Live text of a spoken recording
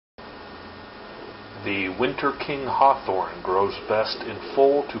The Winter King hawthorn grows best in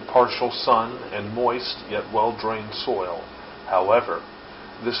full to partial sun and moist yet well-drained soil. However,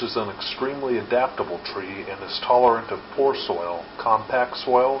 this is an extremely adaptable tree and is tolerant of poor soil, compact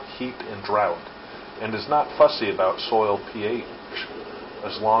soil, heat, and drought, and is not fussy about soil pH,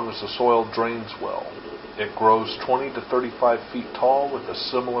 as long as the soil drains well. It grows 20 to 35 feet tall with a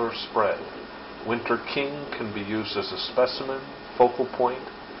similar spread. Winter King can be used as a specimen, focal point,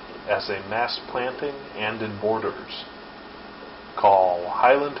 as a mass planting, and in borders. Call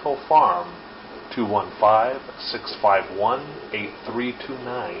Highland Hill Farm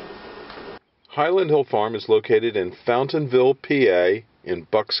 215-651-8329. Highland Hill Farm is located in Fountainville, PA, in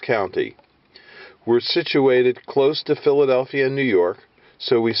Bucks County. We're situated close to Philadelphia and New York,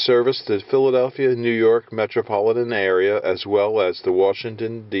 so we service the Philadelphia, New York metropolitan area as well as the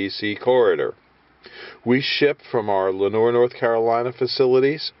Washington, D.C. corridor. We ship from our Lenoir, North Carolina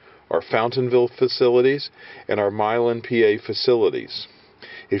facilities, our Fountainville facilities, and our Milan, PA facilities.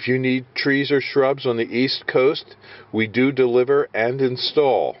 If you need trees or shrubs on the East Coast, we do deliver and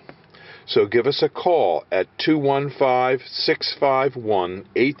install. So give us a call at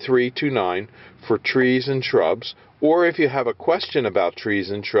 215-651-8329 for trees and shrubs, or if you have a question about trees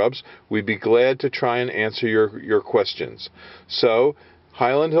and shrubs, we'd be glad to try and answer your questions. So,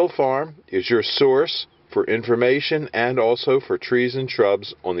 Highland Hill Farm is your source for information and also for trees and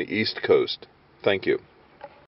shrubs on the East Coast. Thank you.